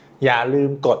อย่าลื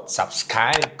มกด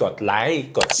subscribe กดไลค์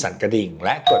กดสั่นกระดิ่งแล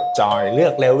ะกดจอยเลื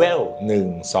อกเลเวล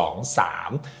1 2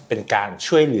 3เป็นการ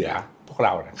ช่วยเหลือพวกเร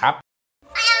านะครับ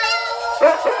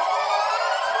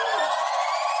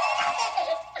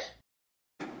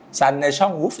ซันในช่อ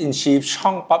ง Wolf in Sheep ช่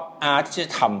อง Pop Art ที่จะ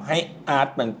ทำให้อาร์ต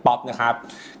มันป๊อปนะครับ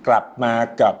กลับมา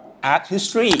กับ Art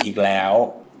History อีกแล้ว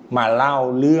มาเล่า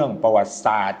เรื่องประวัติศ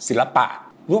าสตร์ศิลปะ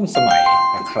ร่วมสมัย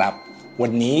นะครับวั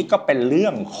นนี้ก็เป็นเรื่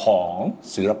องของ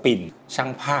ศิลปินช่า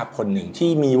งภาพคนหนึ่ง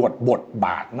ที่มีบทบ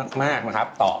าทมากๆนะครับ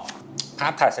ต่อภา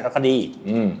พถ่ายสารคดี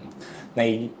ใน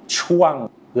ช่วง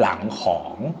หลังขอ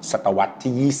งศตวรรษ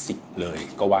ที่20เลย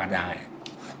ก็ว่าได้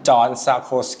จอห์นซาโค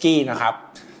สกี้นะครับ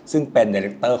ซึ่งเป็นดีเร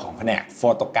คเตอร์ของแผนกโฟ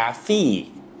โตกราฟี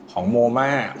ของโมม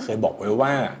าเคยบอกไว้ว่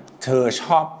าเธอช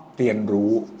อบเรียน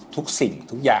รู้ทุกสิ่ง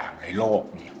ทุกอย่างในโลก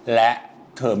นี้และ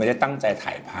เธอไม่ได้ตั้งใจ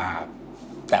ถ่ายภาพ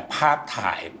แต่ภาพถ่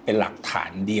ายเป็นหลักฐา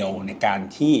นเดียวในการ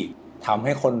ที่ทำใ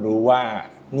ห้คนรู้ว่า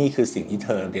นี่คือสิ่งที่เธ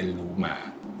อเรียนรู้มา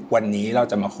วันนี้เรา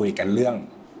จะมาคุยกันเรื่อง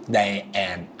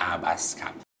Diane Airbus ค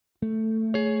รับ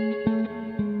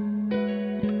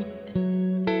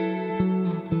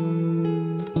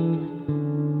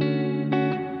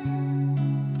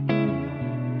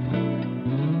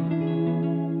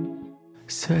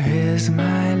So here's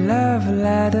my love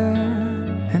letter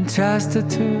entrusted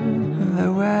to the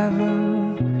weather.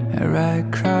 I ride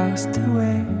across the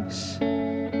waves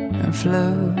and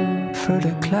flow through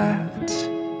the clouds.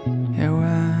 Yeah,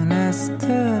 when it's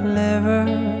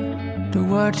delivered to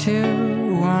what you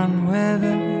want with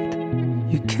it,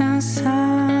 you can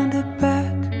send it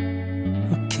back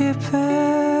or keep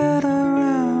it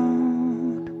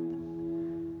around.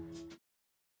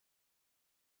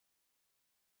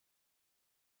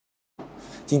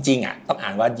 จริงๆต้องอ่า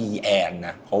นว่าดีแอนน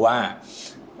ะเพราะว่า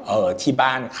ที่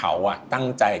บ้านเขาตั้ง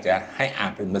ใจจะให้อ่า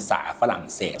นเป็นภาษาฝรั่ง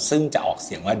เศสซึ่งจะออกเ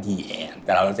สียงว่าดีแอนแ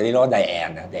ต่เราจะเรียกว่าไดแอน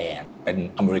นะไดแอนเป็น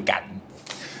อเมริกัน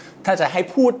ถ้าจะให้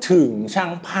พูดถึงช่า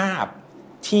งภาพ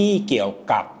ที่เกี่ยว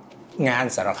กับงาน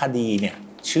สารคดีเนี่ย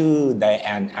ชื่อ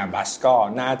Diane Airbus ก็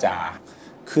น่าจะ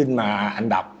ขึ้นมาอัน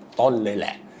ดับต้นเลยแหล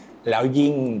ะแล้ว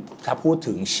ยิ่งถ้าพูด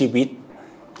ถึงชีวิต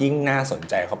ยิ่งน่าสน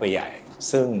ใจเข้าไปใหญ่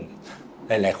ซึ่งห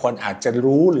ลายๆคนอาจจะ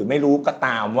รู้หรือไม่รู้ก็ต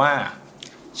ามว่า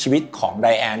ชีวิตของได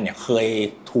แอนเนี่ยเคย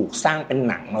ถูกสร้างเป็น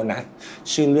หนังแล้วนะ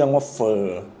ชื่อเรื่องว่าเฟอ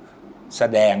ร์แส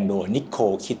ดงโดยนิโค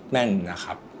ลคิดแมนนะค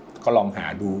รับก็ลองหา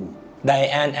ดูได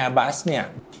แอนแอร์บัสเนี่ย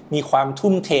มีความ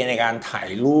ทุ่มเทในการถ่าย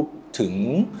รูปถึง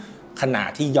ขนาด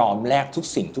ที่ยอมแลกทุก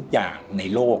สิ่งทุกอย่างใน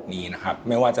โลกนี้นะครับไ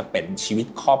ม่ว่าจะเป็นชีวิต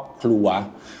ครอบครัว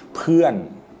เพื่อน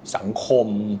สังคม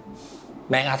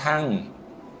แม้กระทั่ง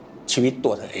ชีวิต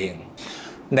ตัวเธอเอง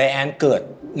ไดแอนเกิด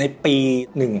ในปี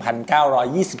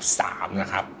 1923 นะ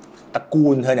ครับตระกู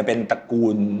ลเธอเนี่ยเป็นตระกู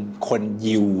ลคน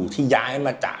ยิวที่ย้ายม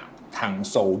าจากทาง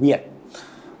โซเวียต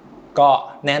ก็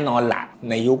แน่นอนละ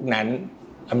ในยุคนั้น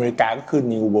อเมริกาก็คือ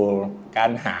New World กา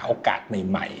รหาโอกาส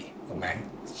ใหม่ๆถูกไหม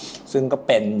ซึ่งก็เ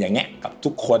ป็นอย่างเงี้ยกับทุ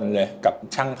กคนเลยกับ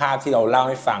ช่างภาพที่เราเล่า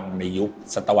ให้ฟังในยุค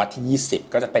ศตวรรษที่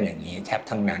20ก็จะเป็นอย่างนี้แทบ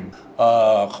ทั้งนั้น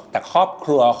แต่ครอบค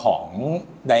รัวของ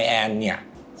ไดแอนเนี่ย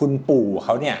คุณปู่เข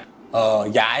าเนี่ย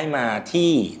ย้ายมา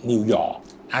ที่นิวยอร์ก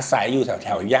อาศัยอยู่แถ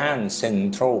วย่านเซ็น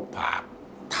ทรัลพาร์ค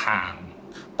ทาง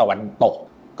ตะวันตก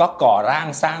ก็ก่อร่าง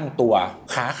สร้างตัว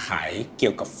ค้าขายเกี่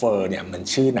ยวกับเฟอร์เนี่ยมัน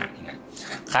ชื่อหนังนะ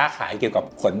ค้าขายเกี่ยวกับ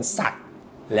ขนสัตว์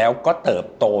แล้วก็เติบ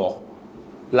โต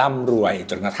ร่ำรวย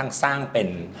จนกระทั่งสร้างเป็น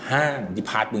ห้าง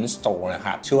department store นะค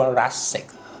รับชื่อว่า Russell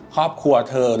ครอบครัว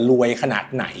เธอรวยขนาด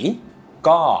ไหน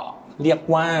ก็เรียก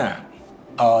ว่า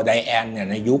ไดแอนเนี่ย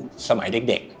ในยุคสมัย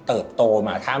เด็กๆเติบโตม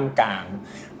าท่ามกลาง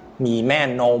มีแม่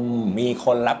นมมีค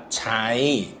นรับใช้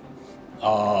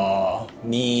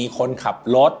มีคนขับ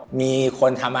รถมีค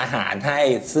นทำอาหารให้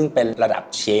ซึ่งเป็นระดับ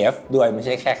เชฟด้วยไม่ใ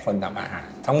ช่แค่คนทำอาหาร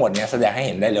ทั้งหมดนี้แสดงให้เ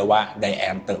ห็นได้เลยว่าไดแอ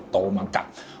นเติบโตมากับ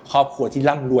ครอบครัวที่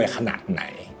ร่ำรวยขนาดไหน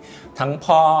ทั้ง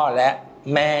พ่อและ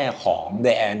แม่ของได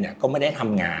แอนเนี่ยก็ไม่ได้ท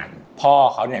ำงานพ่อ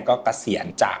เขาเนี่ยก็เกษียณ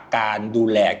จากการดู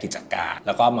แลกิจการแ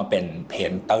ล้วก็มาเป็นเพ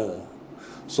นเตอร์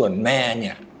ส่วนแม่เ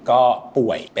นี่ยก็ป่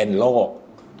วยเป็นโรค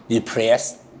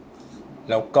depressed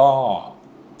แล้วก็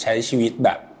ใช้ชีวิตแบ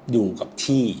บอยู่กับ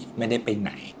ที่ไม่ได้ไปไห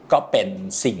นก็เป็น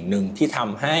สิ่งหนึ่งที่ท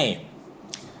ำให้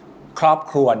ครอบ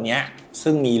ครัวนี้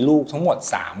ซึ่งมีลูกทั้งหมด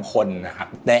3คนนะครับ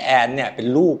ไดแอนเนี่ยเป็น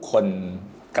ลูกคน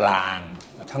กลาง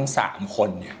ทั้ง3คน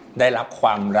เนี่ยได้รับคว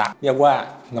ามรักเรียกว่า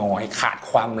น้อยขาด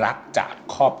ความรักจาก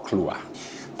ครอบครัว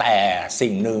แต่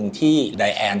สิ่งหนึ่งที่ได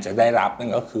แอนจะได้รับนั่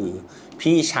นก็คือ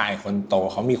พี่ชายคนโต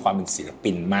เขามีความเป็นศิล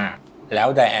ปินมากแล้ว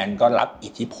ไดแอนก็รับอิ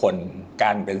ทธิพลก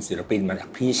ารเป็นศิลปินมาจาก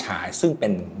พี่ชายซึ่งเป็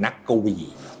นนักกวี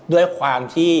ด้วยความ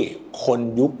ที่คน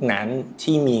ยุคนั้น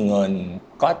ที่มีเงิน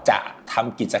ก็จะท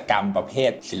ำกิจกรรมประเภ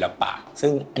ทศิลปะซึ่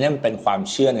งอันนี้มันเป็นความ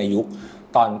เชื่อในยุค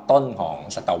ตอนต้นของ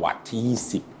ศตวรรษที่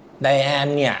20ไดแอน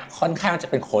เนี่ยค่อนข้างจะ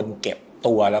เป็นคนเก็บ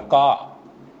ตัวแล้วก็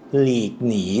หลีก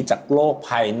หนีจากโลก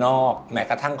ภายนอกแม้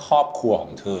กระทั่งครอบครัวข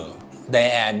องเธอได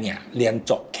แอนเนี่ยเรียน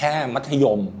จบแค่มัธย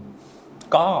ม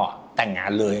ก็แต่งงา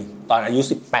นเลยตอนอายุ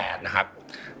18นะครับ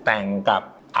แต่งกับ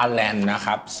อาแลนนะค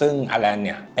รับซึ่งอาแลนเ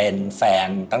นี่ยเป็นแฟน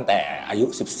ตั้งแต่อายุ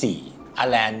14อา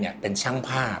แลนเนี่ยเป็นช่าง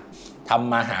ภาพท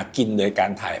ำมาหากินโดยกา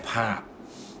รถ่ายภาพ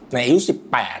ในอายุ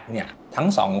18เนี่ยทั้ง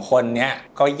สองคนเนี่ย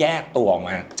ก็แยกตัวออกม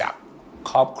าจาก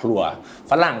ครอบครัว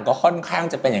ฝรั่งก็ค่อนข้าง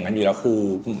จะเป็นอย่างนั้นอยู่แล้วคือ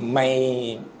ไ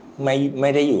ม่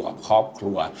ได้อยู่กับครอบค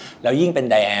รัวแล้วยิ่งเป็น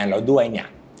ไดแอนแล้วด้วยเนี่ย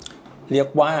เรียก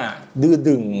ว่าดื้อ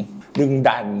ดึง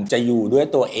ดันจะอยู่ด้วย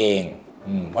ตัวเอง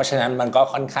เพราะฉะนั้นมันก็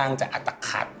ค่อนข้างจะอัต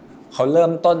คัดเขาเริ่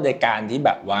มต้นในการที่แ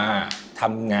บบว่าท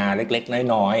ำงานเล็ก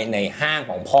ๆน้อยๆในห้าง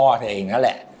ของพ่อเธอเองนั่นแห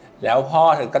ละแล้วพ่อ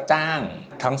เธอก็จ้าง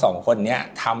ทั้งสองคนนี้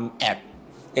ทำแอด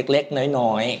เล็กๆ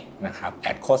น้อยๆนะครับแอ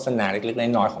ดโฆษณาเล็กๆ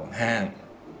น้อยๆของห้าง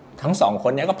ทั้งสองค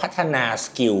นนี้ก็พัฒนาส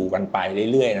กิลกันไป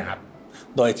เรื่อยๆนะครับ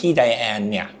โดยที่ไดแอน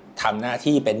เนี่ยทำหน้า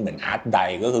ที่เป็นเหมือนอาร์ตได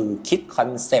ก็คือคิดคอ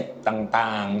นเซปต์ต่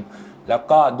างๆแล้ว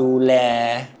ก็ดูแล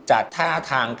จัดท่า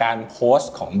ทางการโพส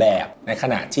ของแบบในข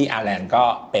ณะที่อาแลนก็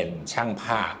เป็นช่างภ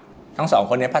าพทั้งสอง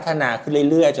คนนี้พัฒนาขึ้น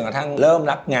เรื่อยๆจนกระทั่งเริ่ม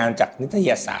รับงานจากนิตย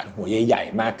สารหัวใหญ่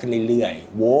ๆมากขึ้นเรื่อย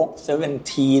ๆ Vogue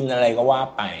 17อะไรก็ว่า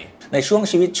ไปในช่วง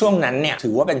ชีวิตช่วงนั้นเนี่ยถื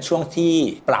อว่าเป็นช่วงที่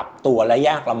ปรับตัวและ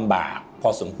ยากลำบากพอ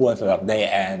สมควรสำหรับได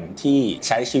แอนที่ใ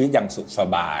ช้ชีวิตอย่างสุขส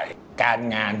บายการ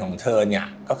งานของเธอเนี่ย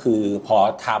ก็คือพอ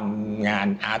ทำงาน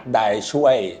อาร์ตไดช่ว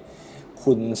ย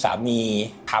คุณสามี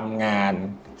ทำงาน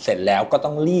เสร็จแล้วก็ต้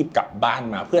องรีบกลับบ้าน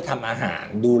มาเพื่อทำอาหาร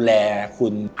ดูแลคุ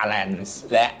ณอาแลน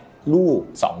และลูก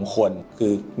2คนคื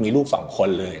อมีลูก2คน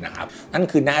เลยนะครับนั่น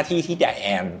คือหน้าที่ที่ไดแอ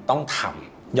นต้องท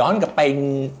ำย้อนกลับไป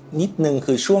นิดนึง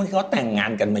คือช่วงที่เขาแต่งงา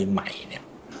นกันใหม่ๆเนี่ย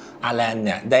อาแลนเ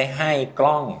นี่ยได้ให้ก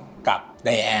ล้องกับได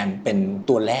แอนเป็น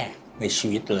ตัวแรกในชี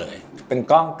วิตเลยเป็น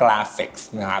กล้องกราฟิกส์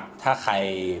นะครับถ้าใคร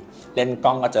เล่นก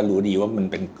ล้องก็จะรู้ดีว่ามัน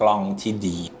เป็นกล้องที่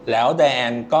ดีแล้วไดแอ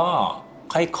นก็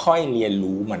ค่อยๆเรียน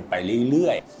รู้มันไปเรื่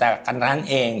อยๆแต่กันนั้น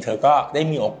เองเธอก็ได้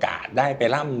มีโอกาสได้ไป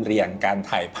ร่ำเรียนการ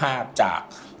ถ่ายภาพจาก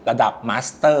ระดับมาส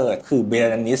เตอร์คือเบ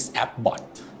รนิสแอปบอท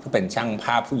ที่เป็นช่างภ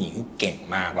าพผู้หญิงที่เก่ง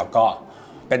มากแล้วก็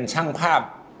เป็นช่างภาพ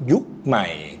ยุคใหม่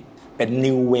เป็น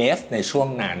New Wave ในช่วง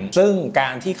นั้นซึ่งกา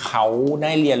รที่เขาไ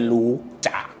ด้เรียนรู้จ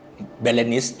ากเบร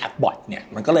นิสแอปบอทเนี่ย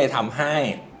มันก็เลยทำให้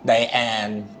ไดแอน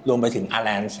รวมไปถึงอาแล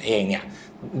นเองเนี่ย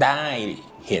ได้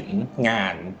เห็นงา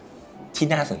นที่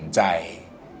น่าสนใจ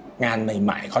งานใ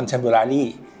หม่ๆ Contemporary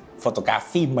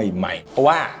Photography ใหม่ๆเพราะ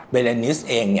ว่าเบรนิส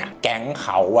เองเนี่ยแก๊งเข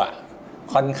าอะ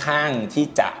ค่อนข้างที่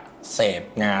จะเสพ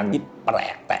งานที่แปล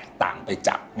กแตกต่างไปจ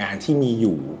ากงานที่มีอ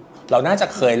ยู่เราน่าจะ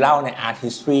เคยเล่าใน Art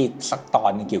History สักตอ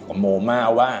นนึงเกี่ยวกับโมมา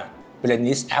ว่าเบร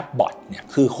นิสแอปบอทเนี่ย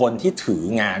คือคนที่ถือ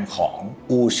งานของ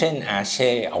อูเชนอาเ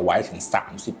ช่เอาไว้ถึง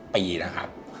30ปีนะครับ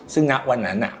ซึ่งณวัน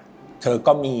นั้นน่ะเธอ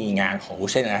ก็มีงานของอู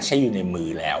เชนอาเช่อยู่ในมือ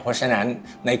แล้วเพราะฉะนั้น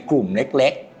ในกลุ่มเล็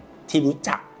กๆที่รู้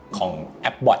จักของแอ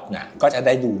ปบอทน่ะก็จะไ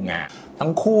ด้ดูงานทั้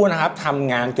งคู่นะครับท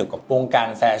ำงานเกี่ยวกับวงการ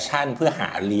แฟชั่นเพื่อหา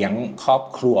เลี้ยงครอบ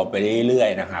ครัวไปเรื่อย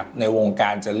ๆนะครับในวงกา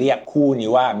รจะเรียกคู่นี้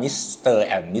ว่า Mr.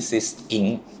 and Mrs.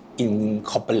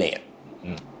 Incorporate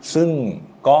ซึ่ง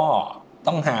ก็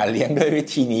ต้องหาเลี้ยงด้วยวิ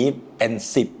ธีนี้เป็น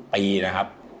10ปีนะครับ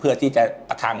เพื่อที่จะ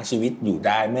ประทังชีวิตอยู่ไ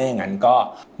ด้ไม่งั้นก็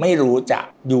ไม่รู้จะ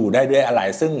อยู่ได้ด้วยอะไร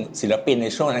ซึ่งศิลปินใน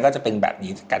ช่วงนั้นก็จะเป็นแบบ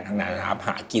นี้กันทั้งนั้นนะครับห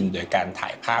ากินโดยการถ่า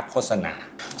ยภาพโฆษณา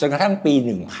จนกระทั่งปี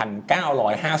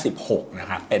 1956 นะ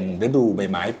ครับเป็นฤดูใบ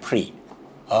ไม้ผลิ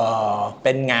เ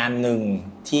ป็นงานหนึ่ง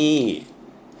ที่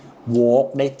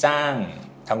Vogue ได้จ้าง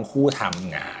ทั้งคู่ท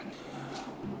ำงาน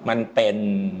มันเป็น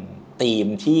ธีม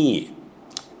ที่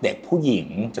เด็กผู้หญิง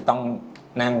จะต้อง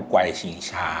นั่งไกวชิง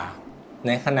ช้าใ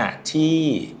นขณะที่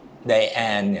ไดแอ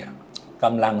นเนี่ยก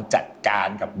ำลังจัดการ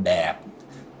กับแบบ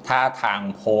ท่าทาง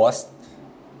โพส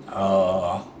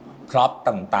พร็อพ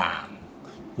ต่าง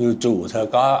ๆจู่ๆเธอ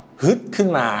ก็ฮึดขึ้น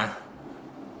มา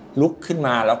ลุกขึ้นม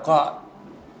าแล้วก็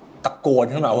ตะโกน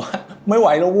ขึ้นมาว่าไม่ไหว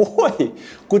แล้วโว้ย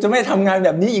กูจะไม่ทำงานแบ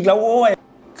บนี้อีกแล้วโว้ย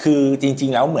คือจริ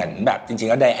งๆแล้วเหมือนแบบจริงๆ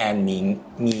แล้วไดแอน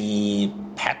มี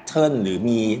แพทเทิร์นหรือ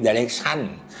มีดิเรกชัน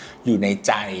อยู่ในใ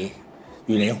จอ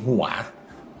ยู่ในหัว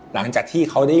หลังจากที่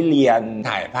เขาได้เรียน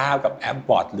ถ่ายภาพกับแอป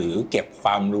บอทหรือเก็บคว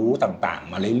ามรู้ต่าง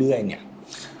ๆมาเรื่อยๆเนี่ย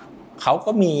เขา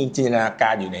ก็มีจินตนากา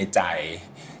รอยู่ในใจ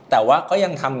แต่ว่าก็ยั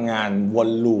งทำงานวน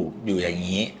ลูปอยู่อย่าง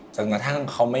นี้จนกระทั่ง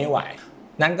เขาไม่ไหว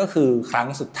นั่นก็คือครั้ง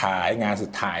สุดท้ายงานสุ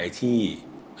ดท้ายที่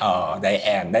ไดแอ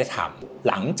นได้ทำ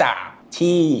หลังจาก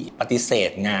ที่ปฏิเส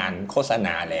ธงานโฆษณ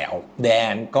าแล้วแด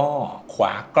นก็คว้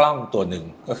ากล้องตัวหนึ่ง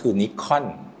ก็คือนิคอน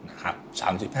นะครับ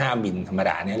35มิลธรรม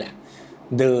ดาเนี่ยแหละ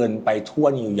เดินไปทั่ว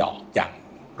นิวยอร์กอย่าง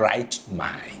ไร้จุดหม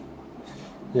าย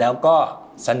แล้วก็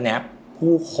snap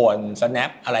ผู้คน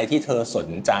snap อะไรที่เธอสน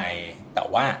ใจแต่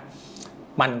ว่า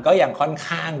มันก็ยังค่อน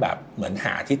ข้างแบบเหมือนห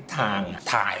าทิศทาง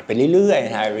ถ่ายไปเรื่อย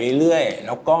ๆถ่ายไปเรื่อยๆแ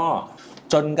ล้วก็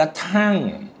จนกระทั่ง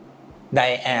ได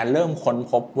แอนเริ่มค้น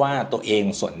พบว่าตัวเอง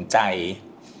สนใจ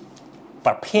ป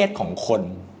ระเภทของคน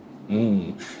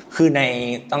คือ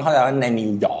ต้องเข้าใจว่าในนิ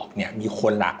วยอร์กเนี่ยมีค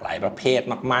นหลากหลายประเภท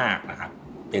มากๆนะครับ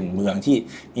เป็นเมืองที่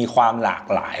มีความหลาก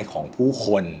หลายของผู้ค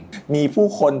นมีผู้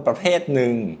คนประเภทห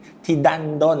นึ่งที่ดั้น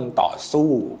ด้นต่อสู้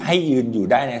ให้ยืนอยู่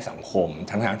ได้ในสังคม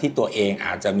ทั้งที่ตัวเองอ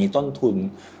าจจะมีต้นทุน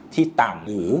ที่ต่ำ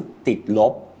หรือติดล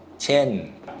บเช่น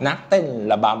นักเต้น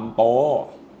ระบำโป๊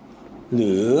ห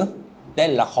รือเล่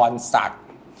นละครสัตว์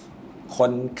ค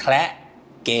นแคระ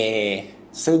เกย์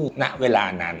ซึ่งณเวลา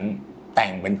นั้นแต่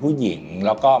งเป็นผู้หญิงแ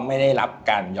ล้วก็ไม่ได้รับ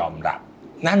การยอมรับ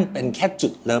นั่นเป็นแค่จุ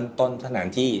ดเริ่มต้นเท่านั้น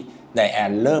ที่ไดแอ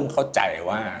นเริ่มเข้าใจ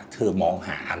ว่าเธอมองห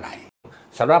าอะไร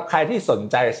สำหรับใครที่สน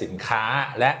ใจสินค้า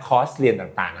และคอร์สเรียน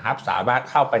ต่างๆนะครับสามารถ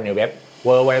เข้าไปในเว็บ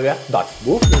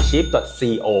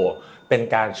www.boosttheship.co เป็น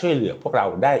การช่วยเหลือพวกเรา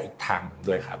ได้อีกทาง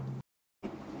ด้วยครับ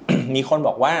มีคนบ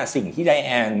อกว่าสิ่งที่ไดแ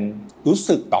อนรู้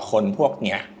สึกต่อคนพวกเ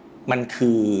นี้ยมัน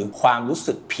คือความรู้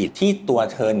สึกผิดที่ตัว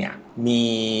เธอเนี่ยมี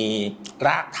ร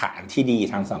ากฐานที่ดี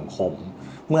ทางสังคม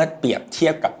เมื่อเปรียบเที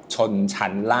ยบกับชน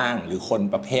ชั้นล่างหรือคน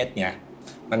ประเภทเนี้ย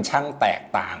มันช่างแตก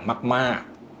ต่างมาก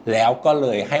ๆแล้วก็เล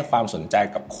ยให้ความสนใจ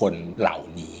กับคนเหล่า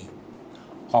นี้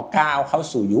พอก้าวเข้า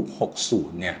สู่ยุค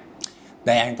60เนี่ยได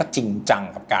แอนก็จริงจัง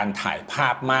กับการถ่ายภา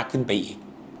พมากขึ้นไปอีก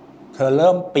เธอเ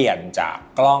ริ่มเปลี่ยนจาก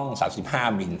กล้อง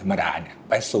35มิลธรรมดาเนี่ย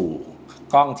ไปสู่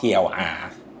กล้อง TLR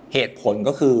เหตุผล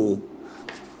ก็คือ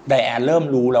ไดแอนเริ่ม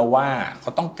รู้แล้วว่าเข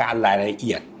าต้องการรายละเ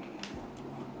อียด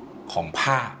ของภ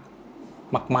าพ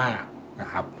มากๆนะ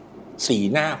ครับสี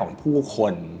หน้าของผู้ค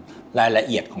นรายละ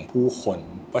เอียดของผู้คน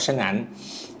เพราะฉะนั้น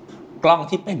กล้อง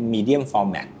ที่เป็น medium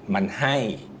format มันให้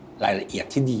รายละเอียด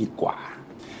ที่ดีกว่า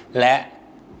และ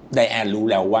ไดแอนรู้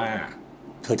แล้วว่า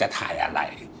เธอจะถ่ายอะไร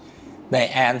ได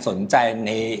แอนสนใจใ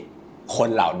นคน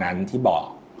เหล่านั้นที่บอก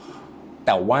แ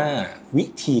ต่ว่าวิ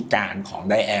ธีการของ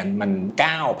ไดแอนมัน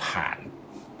ก้าวผ่าน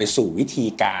ไปสู่วิธี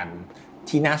การ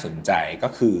ที่น่าสนใจก็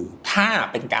คือถ้า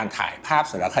เป็นการถ่ายภาพ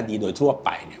สารคดีโดยทั่วไป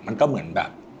เนี่ยมันก็เหมือนแบ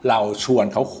บเราชวน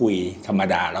เขาคุยธรรม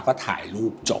ดาแล้วก็ถ่ายรู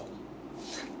ปจบ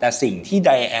แต่สิ่งที่ไ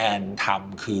ดแอนท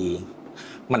ำคือ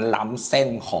มันล้ำเส้น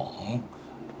ของ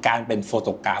การเป็นโฟโต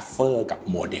กราฟเฟอร์กับ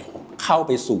โมเดลเข้าไ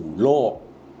ปสู่โลก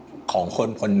ของคน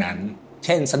คนนั้นเ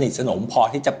ช่นสนิทสนมพอ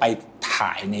ที่จะไปถ่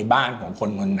ายในบ้านของคน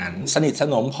คนนั้นสนิทส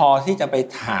นมพอที่จะไป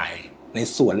ถ่ายใน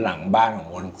สวนหลังบ้านของ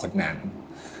คนคนนั้น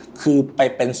คือไป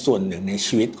เป็นส่วนหนึ่งใน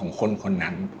ชีวิตของคนคน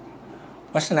นั้น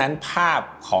เพราะฉะนั้นภาพ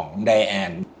ของไดแอ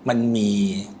นมันมี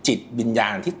จิตวิญญา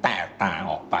ณที่แตกต่าง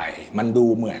ออกไปมันดู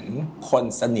เหมือนคน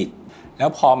สนิทแล้ว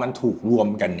พอมันถูกรวม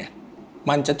กันเนี่ย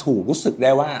มันจะถูกรู้สึกไ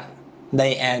ด้ว่าได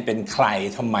แอนเป็นใคร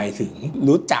ทำไมถึง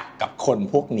รู้จักกับคน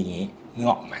พวกนี้นึก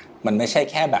ออกไหมมันไม่ใช่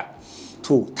แค่แบบ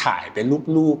ถูกถ่ายเป็น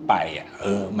รูปๆไป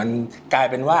มันกลาย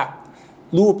เป็นว่า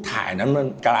รูปถ่ายนั้นมัน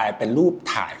กลายเป็นรูป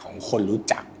ถ่ายของคนรู้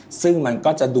จักซึ่งมัน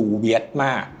ก็จะดูเวียดม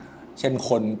ากเช่น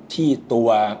คนที่ตัว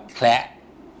แคระ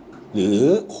หรือ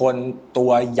คนตั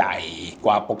วใหญ่ก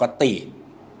ว่าปกติ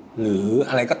หรือ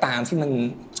อะไรก็ตามที่มัน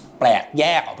แปลกแย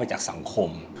กออกไปจากสังคม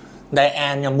ไดแอ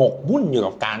นเนี่ยหมกมุ่นอยู่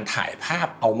กับการถ่ายภาพ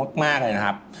เอามากๆเลยนะค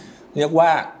รับเรียกว่า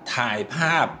ถ่ายภ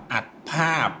าพอัดภ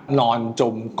าพนอนจ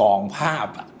มกองภาพ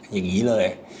อย่างนี้เลย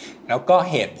แล้วก็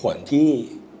เหตุผลที่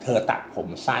เธอตัดผม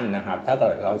สั้นนะครับถ้าเกิ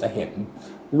ดเราจะเห็น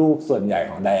รูปส่วนใหญ่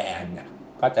ของไดแอนเนี่ย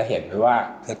ก็จะเห็นว่า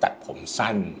เธอตัดผม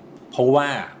สั้นเพราะว่า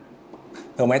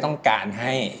เธอไม่ต้องการใ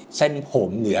ห้เส้นผม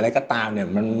หรืออะไรก็ตามเนี่ย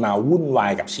มันมาวุ่นวา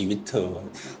ยกับชีวิตเธอ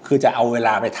คือจะเอาเวล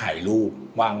าไปถ่ายรูป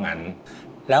ว่างั้น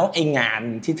แล้วไอ้งาน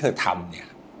ที่เธอทำเนี่ย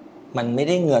มันไม่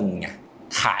ได้เงินไง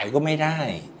ขายก็ไม่ได้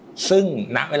ซึ่ง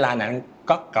ณเวลานั้น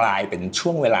ก็กลายเป็นช่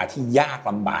วงเวลาที่ยาก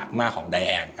ลำบากมากของได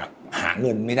แอนครับหาเ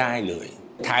งินไม่ได้เลย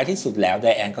ท้ายที่สุดแล้วได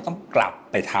แอนก็ต้องกลับ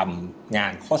ไปทำงา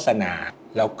นโฆษณา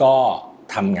แล้วก็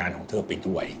ทำงานของเธอไป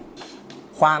ด้วย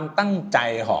ความตั้งใจ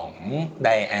ของได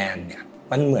แอนเนี่ย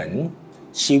มันเหมือน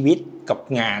ชีวิตกับ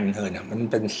งานเธอเนี่ยมัน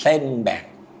เป็นเส้นแบ่ง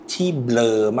ที่เบล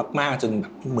อมากๆจนแบ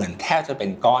บเหมือนแทบจะเป็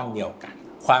นก้อนเดียวกัน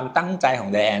ความตั้งใจของ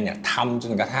ไดแอนเนี่ยทำจ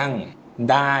นกระทั่ง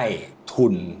ได้ทุ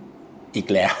นอีก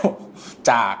แล้ว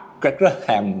จากเกรเกอร์แฮ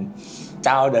มเ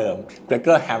จ้าเดิมเกรเก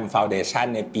อร์แฮมฟาวเดชั่น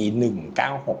ในปี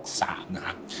1963นะค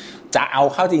รับจะเอา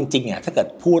เข้าจริงๆถ้าเกิด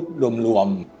พูดรวม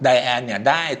ๆไดแอนเนี่ย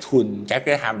ได้ทุนเกรเก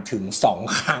อร์แฮมถึง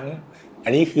2ครั้งอั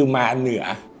นนี้คือมาเหนือ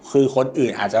คือคนอื่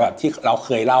นอาจจะแบบที่เราเค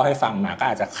ยเล่าให้ฟังมาก็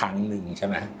อาจจะครั้งนึงใช่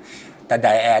ไหมแต่ได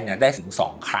แอนเนี่ยได้ถึง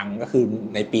2ครั้งก็คือ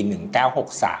ในปี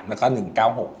1963แล้วก็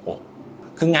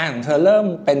1966 คืองานของเธอเริ่ม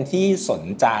เป็นที่สน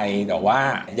ใจแต่ว่า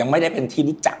ยังไม่ได้เป็นที่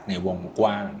รู้จักในวงก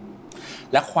ว้าง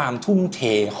และความทุ่มเท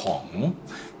ของ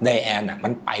ไดแอนน่ะมั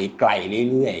นไปไกล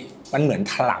เรื่อยๆมันเหมือน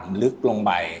ถลำลึกลงไ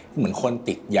ปเหมือนคน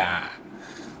ติดยา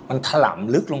มันถล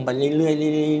ำลึกลงไปเรื่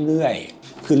อยๆเรื่อย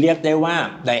ๆคือเรียกได้ว่า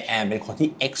ไดแอนเป็นคนที่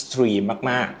เอ็กซ์ตรีม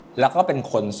มากๆแล้วก็เป็น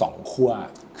คนสองขั้ว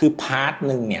คือพาร์ท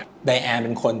นึงเนี่ยไดแอนเ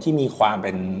ป็นคนที่มีความเ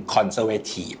ป็นคอนเซอร์เว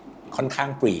ทีฟค่อนข้าง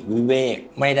ปลีกวิเวก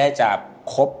ไม่ได้จะ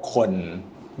คบคน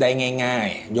ได้ง่าย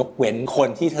ๆยกเว้นคน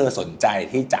ที่เธอสนใจ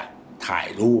ที่จะถ่าย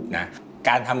รูปนะก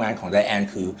ารทำงานของไดแอน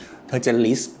คือเธอจะ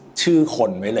ลิสต์ชื่อค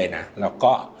นไว้เลยนะแล้ว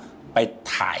ก็ไป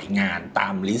ถ่ายงานตา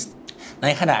มลิสต์ใน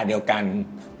ขณะเดียวกัน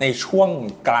ในช่วง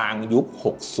กลางยุค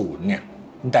60เนี่ย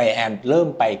ไดแอนเริ่ม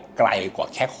ไปไกลกว่า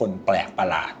แค่คนแปลกประ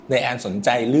หลาดไดแอนสนใจ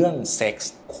เรื่องเซ็ก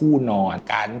ส์คู่นอน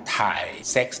การถ่าย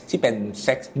เซ็กส์ที่เป็นเ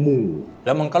ซ็กส์หมู่แ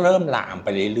ล้วมันก็เริ่มลามไป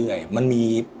เรื่อยๆมันมี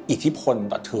อิทธิพล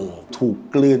ต่อเธอถูก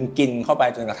กลืนกินเข้าไป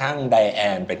จนกระทั่งไดแอ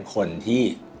นเป็นคนที่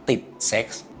ติดเซ็ก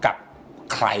ส์กับ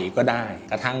ใครก็ได้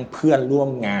กระทั่งเพื่อนร่ว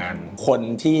มงานคน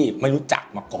ที่ไม่รู้จัก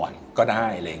มาก่อนก็ได้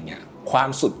อะไรเงี้ยความ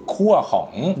สุดขั้วของ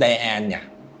ไดแอนเนี่ย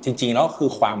จริงๆแล้วคือ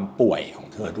ความป่วยของ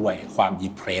เธอด้วยความ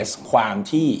depress ความ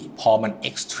ที่พอมันเ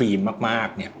อ็กซ์ตรีมมาก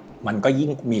ๆเนี่ยมันก็ยิ่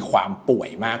งมีความป่วย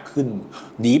มากขึ้น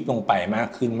ดีฟลงไปมาก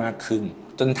ขึ้น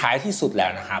จนท้ายที่สุดแล้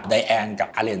วนะครับไดแอนกับ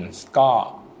อเลนส์ก็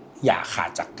อย่าขาด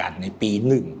จากกันในปี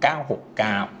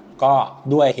1969ก็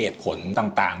ด้วยเหตุผล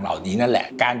ต่างๆเหล่านี้นั่นแหละ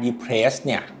การ depress เ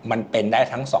นี่ยมันเป็นได้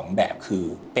ทั้งสองแบบคือ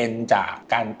เป็นจาก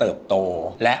การเติบโต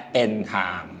และเป็นทา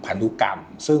งพันธุกรรม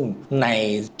ซึ่งใน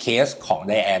เคสของไ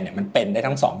ดแอนเนี่ยมันเป็นได้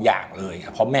ทั้งสองอย่างเลย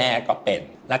เพราะแม่ก็เป็น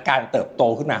และการเติบโต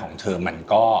ขึ้นมาของเธอมัน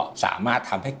ก็สามารถ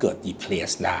ทำให้เกิด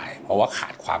depress ได้เพราะว่าขา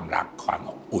ดความรักความ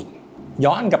อบอุ่น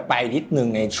ย้อนกลับไปนิดนึง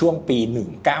ในช่วงปี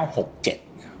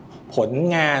1967ผล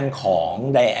งานของ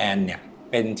ไดแอนเนี่ย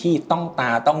เป็นที่ต้องต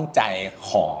าต้องใจ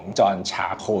ของจอห์นชา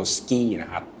โคสกี้นะ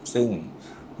ครับซึ่ง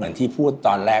เหมือนที่พูดต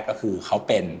อนแรกก็คือเขา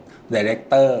เป็นไดเรค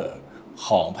เตอร์ข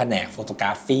องแผนกโฟโตกร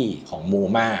าฟีของโม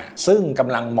มาซึ่งก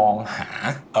ำลังมองหา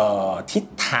ทิศ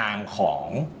ทางของ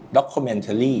ด็อกิเมนท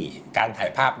ารีการถ่า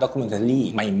ยภาพด็อกิเมนทารี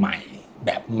ใหม่ๆแบ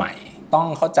บใหม่ต้อง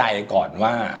เข้าใจก่อน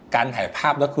ว่าการถ่ายภา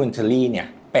พด็อกิเมนทารีเนี่ย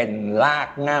เป็นราก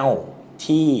เหง้า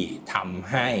ที่ทำ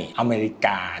ให้อเมริก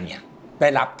าเนี่ยไ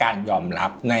ด้รับการยอมรั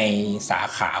บในสา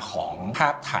ขาของภา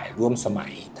พถ่ายร่วมสมั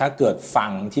ยถ้าเกิดฟั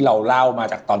งที่เราเล่ามา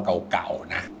จากตอนเก่า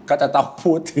ๆนะก็จะต้อง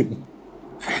พูด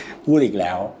อีกแ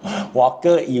ล้ว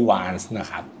Walker Evans นะ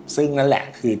ครับซึ่งนั่นแหละ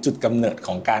คือจุดกำเนิดข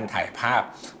องการถ่ายภาพ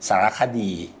สารค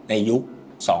ดีในยุค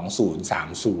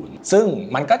2030ซึ่ง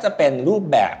มันก็จะเป็นรูป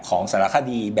แบบของสารค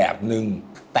ดีแบบหนึ่ง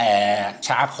แต่ช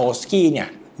าโคสกี้เนี่ย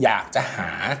อยากจะหา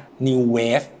New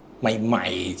Wave ใหม่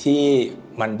ๆที่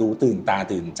มันดูตื่นตา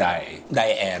ตื่นใจได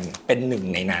แอนเป็นหนึ่ง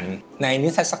ในนั้นในนิ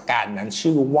ทรรศการนั้น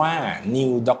ชื่อว่า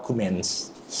New Documents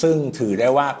ซึ่งถือได้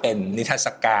ว่าเป็นนิทรรศ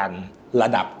การระ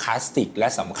ดับคลาสสิกและ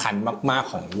สำคัญมาก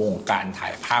ๆของวงการถ่า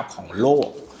ยภาพของโลก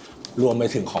รวมไป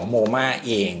ถึงของโมมาเ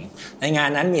องในงาน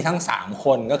นั้นมีทั้ง3ค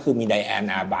นก็คือมีไดแอน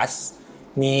อาร์บัส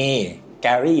มีแก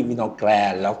รี่วินโนแกร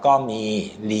นแล้วก็มี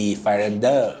ลีไฟเรนเด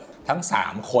อร์ทั้ง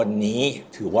3คนนี้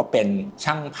ถือว่าเป็น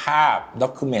ช่างภาพด็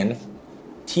อกิเมนต์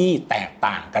ที่แตก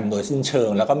ต่างกันโดยสิ้นเชิง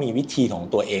แล้วก็มีวิธีของ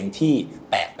ตัวเองที่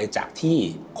แตกไปจากที่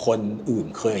คนอื่น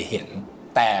เคยเห็น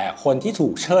แต่คนที่ถู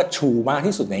กเชิดชูมาก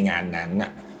ที่สุดในงานนั้นน่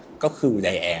ะก็คือได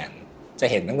แอนจะ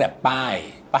เห็นตั้งแต่ป้าย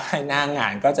หน้างา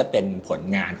นก็จะเป็นผล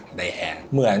งานของไดแอน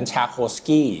เหมือนชาโคส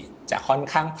กี้จะค่อน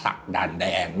ข้างผลักดันได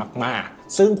แอนมาก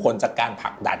ๆซึ่งผลจากการผ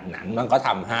ลักดันนั้นมันก็ท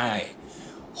ำให้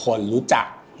คนรู้จัก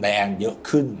ไดแอนเยอะ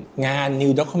ขึ้นงาน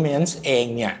New Documents เอง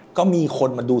เนี่ยก็มีคน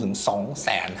มาดูถึง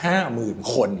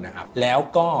 250,000 คนนะครับแล้ว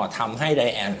ก็ทำให้ได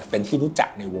แอนเป็นที่รู้จัก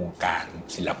ในวงการ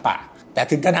ศิลปะแต่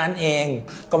ถึงกระนั้นเอง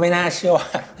ก็ไม่น่าเชื่อว่า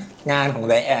งานของ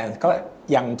ไดแอนก็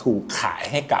ยังถูกขาย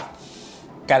ให้กับ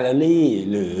แกลเลอรี่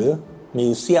หรือมิ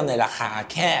วเซียมในราคา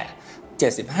แค่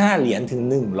75เหรียญถึง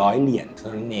100เหรียญเท่า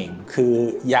นั้นเองคือ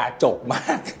ยาจกม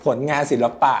ากผลงานศิล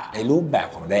ปะในรูปแบบ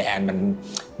ของไดแอน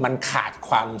มันขาดค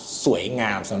วามสวยง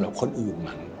ามสำหรับคนอื่น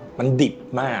มันดิบ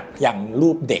มากอย่างรู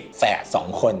ปเด็กแฝด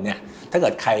2คนเนี่ยถ้าเกิ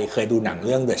ดใครเคยดูหนังเ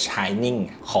รื่อง The Shining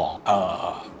ของ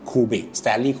คูบิกสแต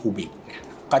นลีย์คูบิกเนี่ย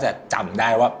ก็จะจำได้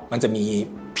ว่ามันจะมี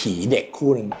ผีเด็ก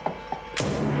คู่นึง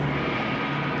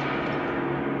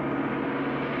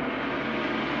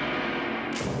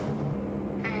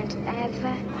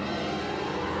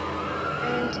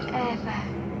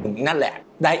นั่นแหละ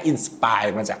ได้อินสปาย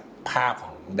มาจากภาพข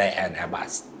อง Diane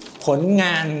Airbus ผลง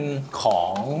านขอ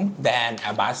ง Diane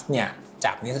Airbus เนี่ยจ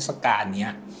ากนิทรรศการนี้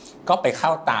ก็ไปเข้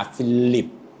าตาฟิลิป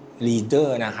ลีเดอ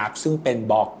ร์นะครับซึ่งเป็น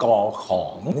บก.ขอ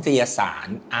งนิตยสาร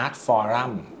Art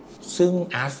Forum ซึ่ง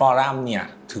Art Forum เนี่ย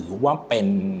ถือว่าเป็น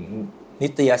นิ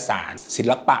ตยสารศิ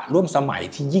ลปะร่วมสมัย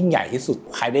ที่ยิ่งใหญ่ที่สุด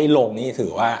ใครได้ลงนี่ถื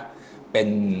อว่าเป็น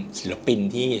ศิลปิน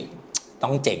ที่ต้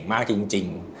องเจ๋งมากจริง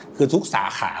ๆคือทุกสา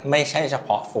ขาไม่ใช่เฉพ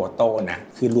าะโฟโต้นะ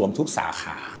คือรวมทุกสาข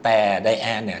าแต่ไดแอ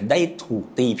นเนี่ยได้ถูก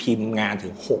ตีพิมพ์งานถึ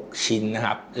ง6ชิ้นนะค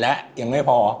รับและยังไม่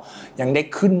พอยังได้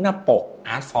ขึ้นหน้าปกอ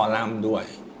าร์ตฟอรัมด้วย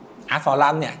อาร์ตฟอรั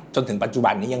มเนี่ยจนถึงปัจจุ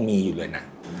บันนี้ยังมีอยู่เลยนะ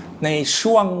ใน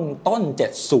ช่วงต้น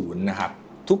70นะครับ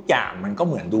ทุกอย่างมันก็เ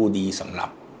หมือนดูดีสำหรับ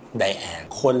ไดแอน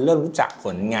คนเริ่มรู้จักผ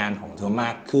ลงานของเธอม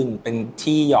ากขึ้นเป็น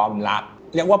ที่ยอมรับ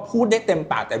เรียกว่าพูดได้เต็ม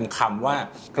ปากเต็มคำว่า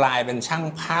กลายเป็นช่าง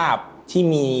ภาพที่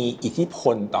มีอิทธิพ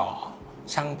ลต่อ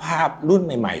ช่างภาพรุ่นใ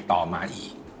หม่ๆต่อมาอี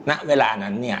กณเวลา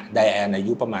นั้นเนี่ยไดแอนอา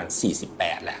ยุประมาณ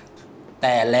48แล้วแ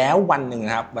ต่แล้ววันหนึ่ง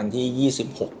ครับวันที่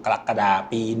26กรกฎาคม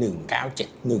ปี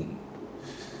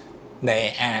1971ได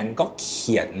แอนก็เ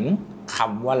ขียนค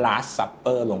ำว่า Last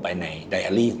Supper ลงไปในไดอ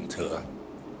ารี่ของเธอ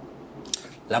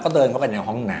แล้วก็เดินเข้าไปใน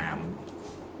ห้องน้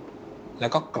ำแล้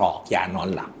วก็กรอกยานอน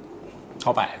หลับเข้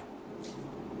าไป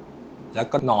แล้ว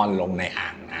ก็นอนลงในอ่า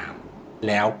งน้ำแ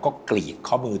ล้วก็กรีด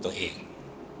ข้อมือตัวเอง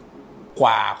ก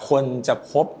ว่าคนจะ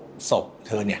พบศพเ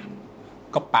ธอเนี่ย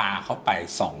ก็ปาเข้าไป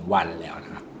2 วันแล้วน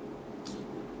ะครับ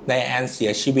ไดแอนเสี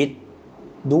ยชีวิต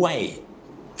ด้วย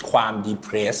ความดีเพ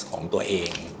รสของตัวเอ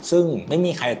งซึ่งไม่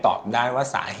มีใครตอบได้ว่า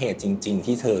สาเหตุจริงๆ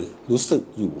ที่เธอรู้สึก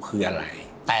อยู่คืออะไร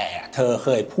แต่เธอเค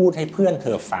ยพูดให้เพื่อนเธ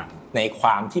อฟังในคว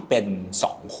ามที่เป็น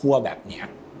2ขั้วแบบนี้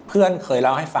เพื่อนเคยเ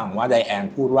ล่าให้ฟังว่าไดแอน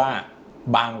พูดว่า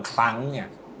บางครั้งเนี่ย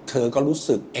เธอก็รู้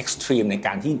สึกเอ็กซ์ตรีมในก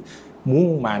ารที่มุ่ง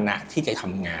มานะที่จะท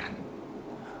ำงาน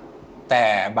แต่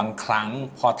บางครั้ง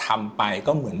พอทำไป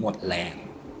ก็เหมือนหมดแรง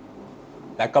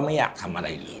แล้วก็ไม่อยากทำอะไร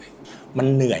เลยมัน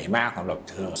เหนื่อยมากสำหรับ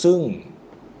เธอซึ่ง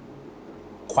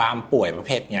ความป่วยประเ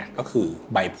ภทเนี้ยก็คือ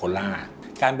ไบโพล่า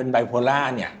การเป็นไบโพล่า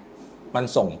เนี่ยมัน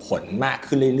ส่งผลมาก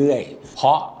ขึ้นเรื่อยๆเพร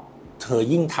าะเธอ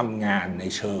ยิ่งทำงานใน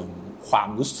เชิงความ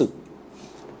รู้สึก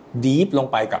ดีฟลง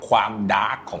ไปกับความดา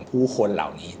ร์กของผู้คนเหล่า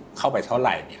นี้เข้าไปเท่าไห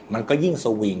ร่เนี่ยมันก็ยิ่งส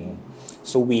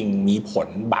วิงมีผล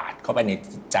บาดเข้าไปใน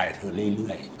จิตใจเธอเ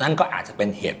รื่อยๆนั่นก็อาจจะเป็น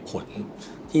เหตุผล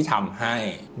ที่ทำให้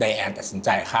ไดแอนตัดสินใจ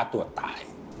ฆ่าตัวตาย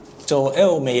โจเอ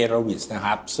ล เมเยโรวิชนะค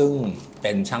รับซึ่งเ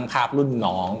ป็นช่างภาพรุ่น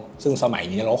น้องซึ่งสมัย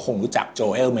นี้เราคงรู้จักโจ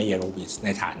เอล เมเยโรวิชใน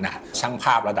ฐานะช่างภ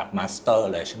าพระดับมาสเตอร์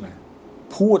เลยใช่ไหม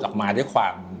พูดออกมาด้วยควา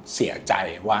มเสียใจ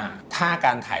ว่าถ้าก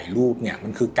ารถ่ายรูปเนี่ยมั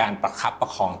นคือการประคับปร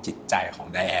ะคองจิตใจของ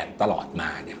ไดแอนตลอดมา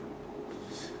เนี่ย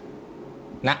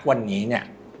ณวันนี้เนี่ย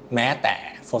แม้แต่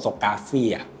โฟโตกราฟี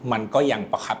มันก็ยัง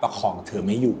ประคับประคองเธอไ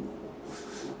ม่อยู่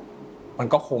มัน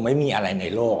ก็คงไม่มีอะไรใน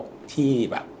โลกที่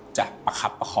แบบจะประคั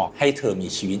บประคองให้เธอมี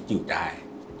ชีวิตอยู่ได้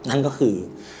นั่นก็คือ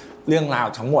เรื่องราว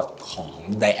ทั้งหมดของ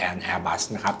Diane Airbus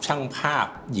นะครับช่างภาพ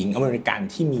หญิงอเมริกัน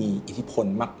ที่มีอิทธิพล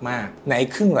มากๆใน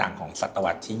ครึ่งหลังของศตว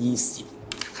รรษที่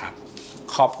20นะครับ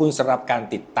ขอบคุณสำหรับการ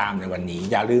ติดตามในวันนี้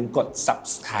อย่าลืมกด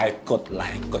Subscribe กดไล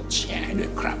ค์กดแชร์ด้ว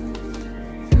ยครับ